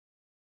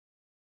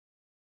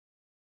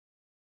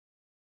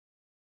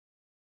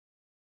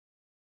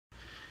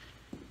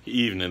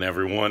Evening,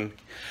 everyone.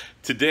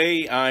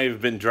 Today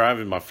I've been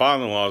driving my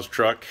father-in-law's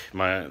truck,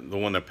 the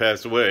one that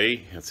passed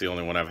away. It's the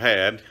only one I've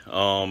had,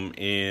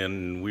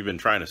 and we've been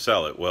trying to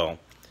sell it. Well,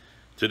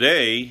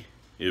 today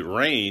it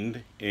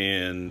rained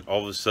and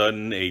all of a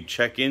sudden a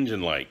check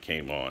engine light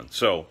came on.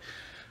 So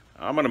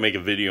I'm going to make a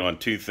video on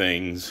two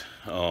things.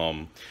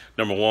 Number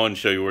one,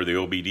 show you where the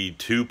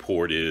OBD2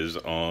 port is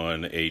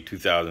on a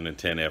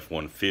 2010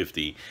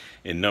 F150,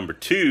 and number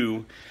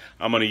two,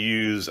 I'm going to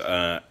use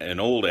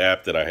an old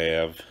app that I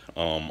have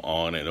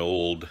on an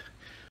old.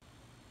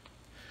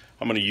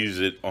 I'm going to use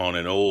it on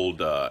an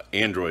old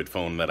Android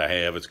phone that I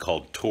have. It's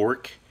called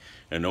Torque,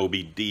 an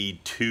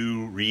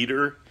OBD2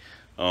 reader.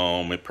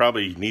 It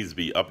probably needs to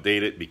be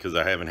updated because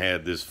I haven't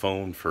had this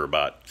phone for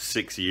about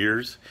 6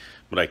 years,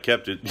 but I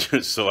kept it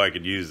just so I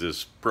could use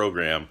this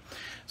program.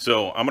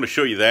 So I'm going to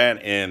show you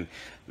that, and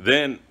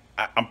then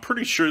I'm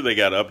pretty sure they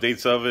got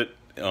updates of it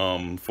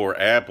for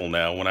Apple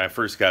now. When I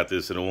first got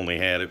this, it only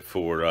had it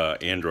for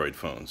Android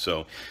phones.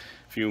 So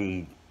if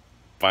you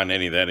find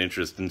any of that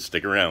interesting,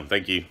 stick around.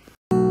 Thank you.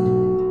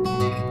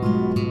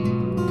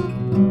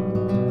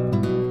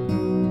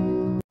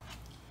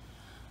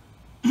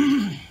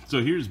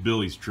 So here's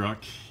Billy's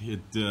truck.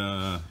 It's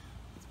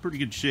pretty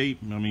good shape.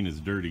 I mean,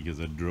 it's dirty because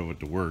I drove it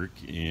to work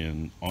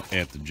and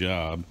at the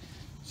job.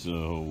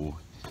 So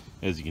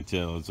as you can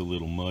tell, it's a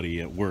little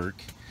muddy at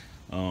work.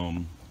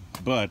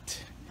 But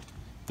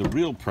the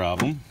real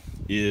problem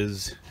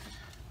is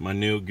my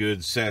no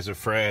good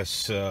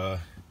sassafras.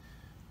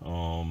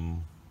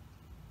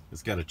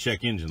 It's got a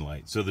check engine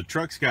light. So the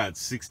truck's got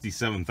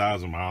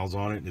 67,000 miles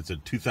on it. It's a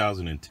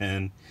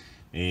 2010,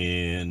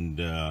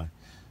 and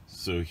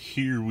so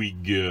here we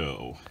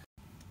go.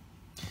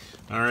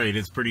 All right,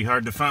 it's pretty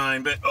hard to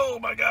find, but oh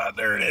my God,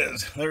 there it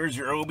is. There's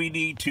your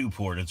OBD2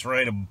 port. It's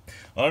right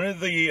under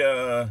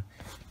the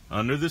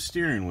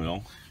steering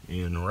wheel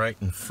and right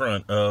in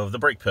front of the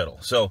brake pedal.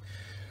 So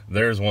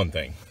there's one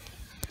thing.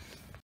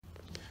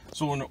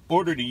 So in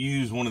order to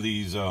use one of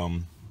these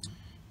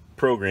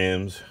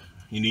programs,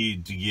 you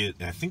need to get,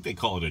 I think they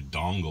call it a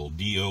dongle,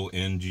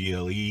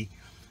 D-O-N-G-L-E.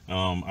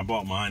 I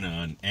bought mine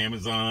on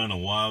Amazon a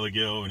while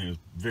ago and it was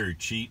very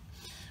cheap.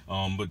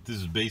 But this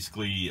is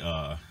basically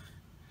a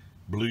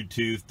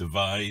Bluetooth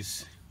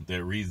device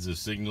that reads the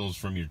signals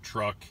from your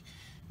truck,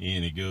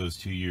 and it goes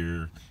to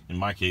your, in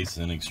my case,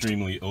 an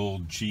extremely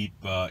old, cheap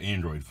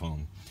Android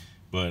phone.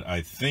 But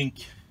I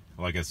think,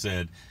 like I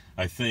said,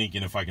 and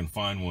if I can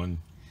find one,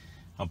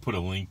 I'll put a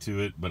link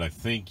to it, but I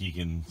think you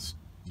can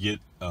get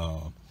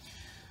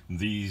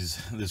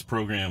this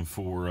program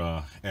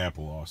for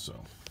Apple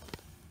also.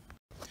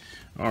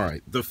 All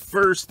right, the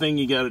first thing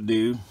you got to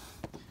do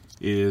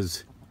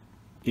is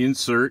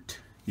insert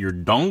your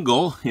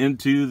dongle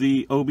into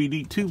the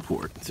OBD2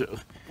 port. So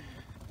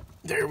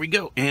there we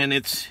go, and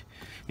it's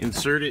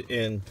inserted,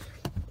 and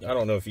I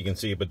don't know if you can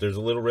see it, but there's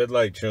a little red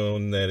light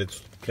showing that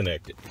it's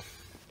connected.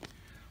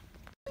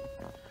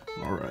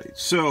 All right,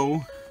 so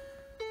I'm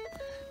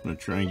gonna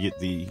try and get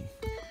the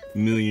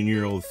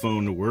million-year-old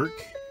phone to work,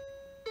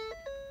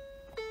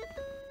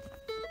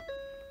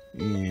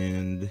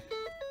 and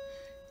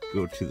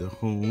go to the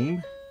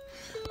home.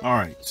 All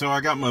right, so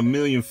I got my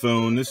million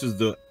phone. This is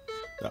the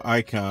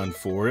icon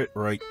for it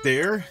right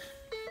there.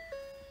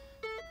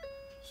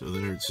 So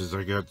there it says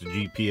I got the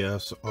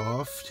GPS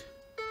off.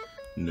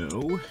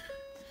 No.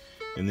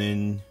 And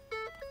then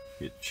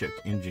hit check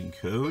engine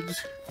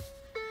codes.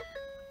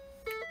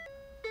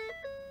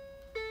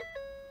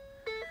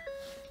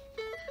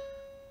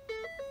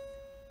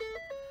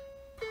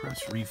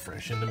 Press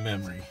refresh into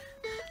memory.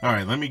 All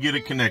right, let me get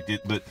it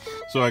connected. But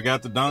so I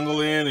got the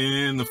dongle in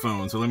and the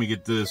phone. So let me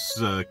get this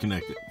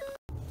connected.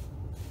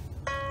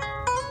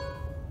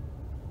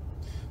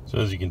 So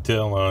as you can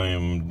tell, I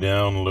am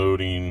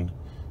downloading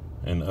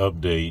an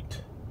update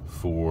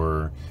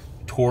for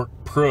Torque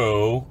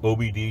Pro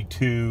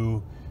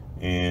OBD2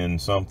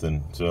 and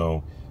something.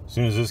 So as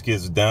soon as this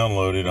gets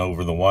downloaded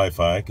over the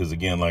Wi-Fi, because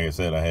again, like I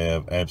said, I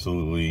have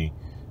absolutely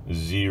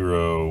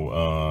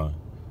zero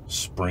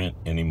Sprint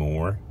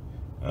anymore,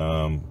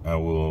 I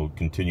will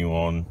continue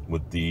on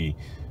with the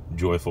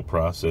joyful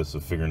process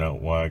of figuring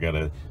out why I got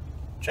a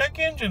check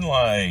engine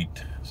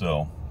light.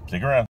 So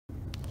stick around.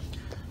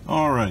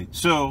 All right,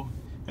 so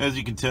as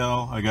you can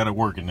tell, I got it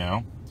working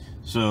now.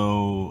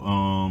 So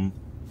I'm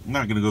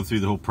not going to go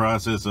through the whole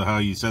process of how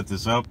you set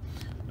this up.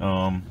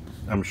 I'm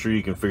sure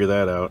you can figure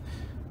that out,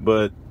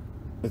 but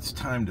it's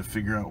time to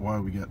figure out why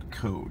we got the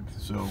code.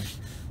 So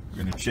we're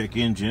going to check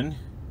engine.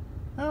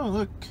 Oh,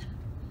 look.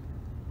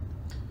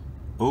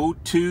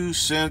 O2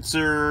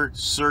 sensor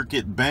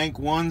circuit, bank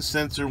 1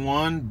 sensor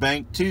 1,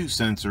 bank 2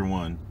 sensor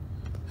 1.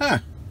 Huh.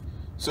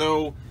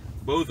 So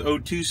both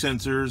O2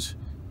 sensors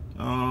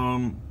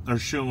are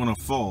showing a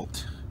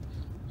fault.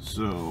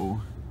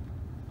 So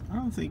I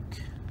don't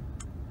think,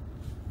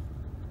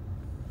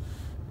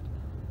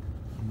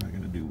 I'm not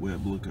going to do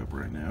web lookup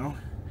right now.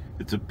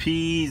 It's a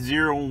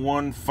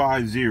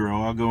P0150.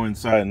 I'll go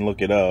inside and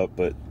look it up,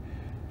 but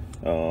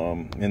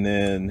and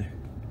then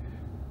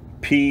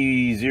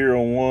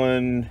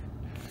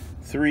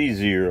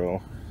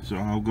P0130. So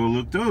I'll go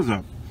look those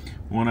up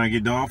when I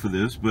get off of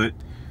this. But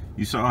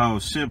you saw how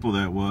simple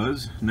that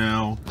was.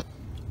 Now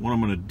what I'm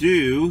going to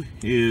do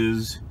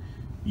is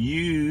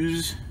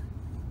use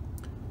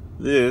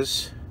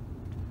this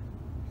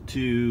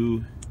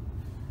to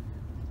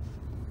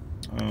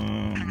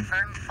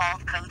confirmed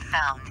fault code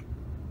found.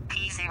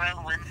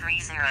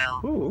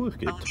 P0130. oh,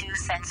 look at O2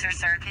 sensor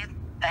circuit,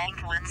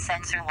 bank 1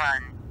 sensor 1.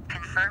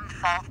 Confirmed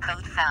fault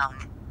code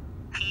found.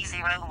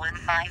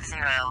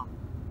 P0150.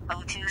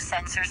 O2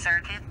 sensor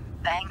circuit,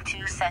 bank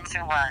 2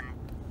 sensor 1.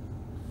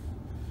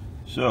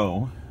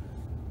 So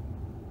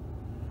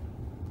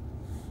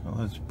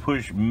let's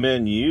push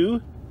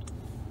menu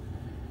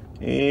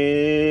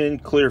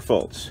and clear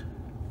faults.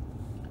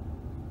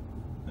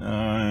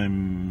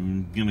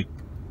 I'm gonna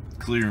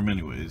clear them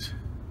anyways.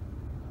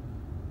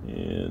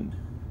 And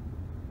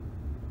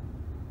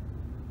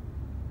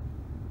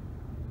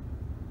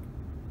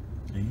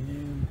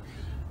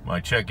my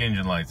check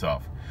engine light's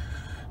off.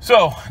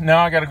 So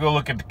now I got to go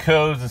look at the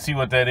codes and see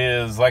what that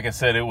is. Like I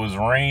said, it was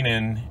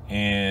raining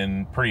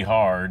and pretty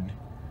hard,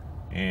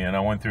 and I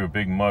went through a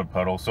big mud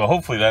puddle. So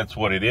hopefully that's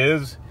what it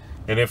is.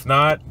 And if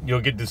not,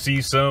 you'll get to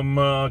see some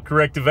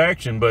corrective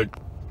action. But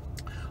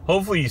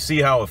hopefully you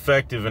see how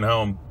effective and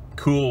how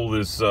cool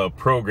this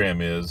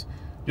program is.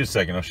 Just a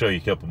second, I'll show you a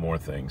couple more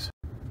things.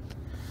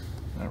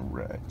 All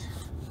right.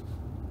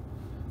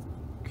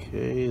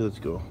 Okay, let's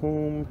go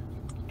home.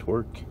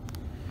 Torque.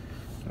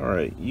 All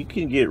right, you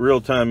can get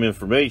real-time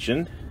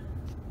information.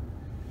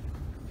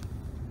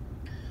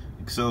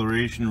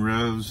 Acceleration,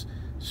 revs,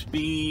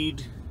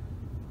 speed,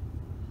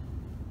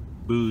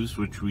 boost,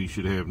 which we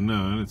should have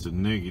none. It's a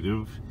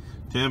negative.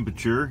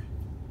 Temperature.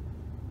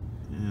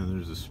 Yeah,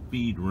 there's a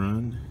speed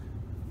run.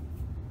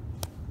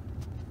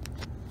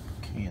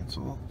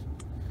 Cancel.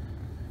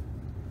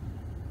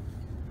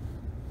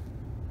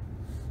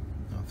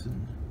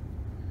 Nothing.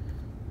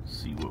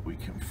 See what we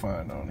can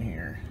find on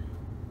here.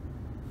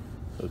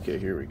 Okay,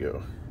 here we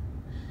go.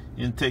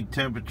 Intake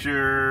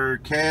temperature,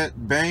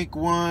 bank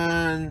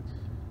 1.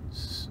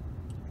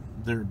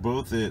 They're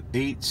both at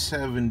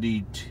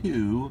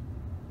 872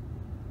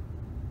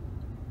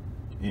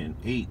 and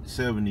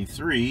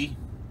 873.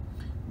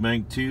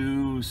 Bank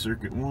 2,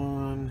 circuit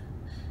 1.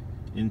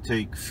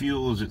 Intake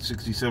fuel is at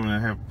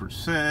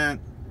 67.5%.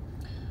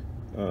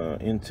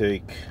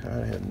 Intake,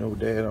 I have no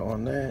data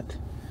on that.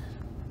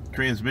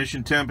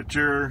 Transmission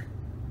temperature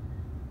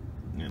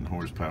and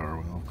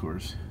horsepower, well, of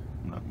course,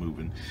 not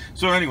moving.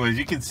 So anyways,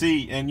 you can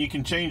see, and you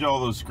can change all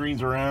those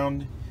screens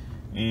around,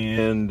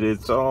 and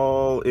it's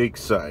all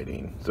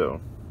exciting.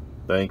 So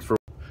thanks for,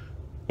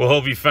 well,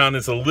 hope you found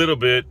this a little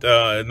bit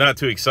not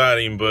too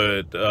exciting,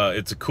 but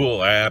it's a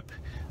cool app.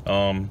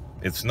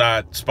 It's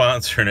not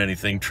sponsored or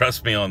anything,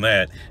 trust me on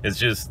that. It's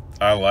just,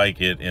 I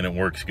like it and it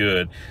works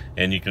good,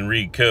 and you can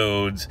read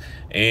codes,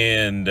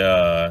 and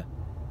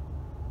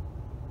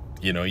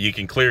you know, you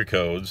can clear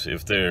codes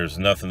if there's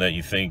nothing that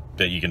you think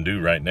that you can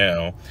do right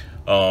now.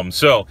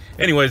 So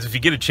anyways, if you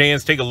get a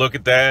chance, take a look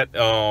at that.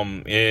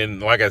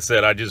 And like I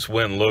said, I just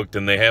went and looked,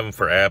 and they have them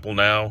for Apple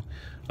now.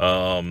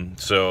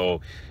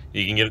 So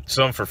you can get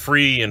some for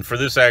free, and for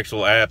this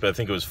actual app, I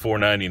think it was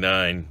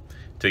 $4.99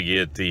 to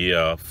get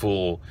the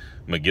full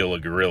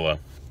Magilla Gorilla.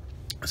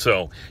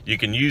 So you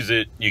can use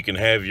it, you can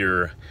have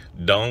your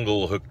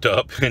dongle hooked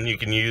up, and you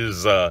can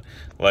use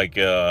like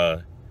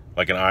an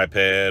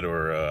iPad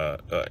or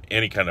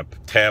any kind of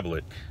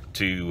tablet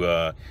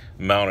to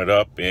mount it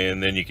up,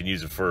 and then you can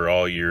use it for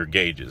all your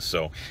gauges.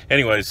 So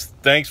anyways,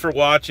 thanks for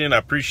watching. I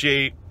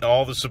appreciate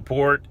all the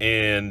support,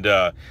 and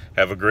have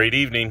a great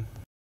evening.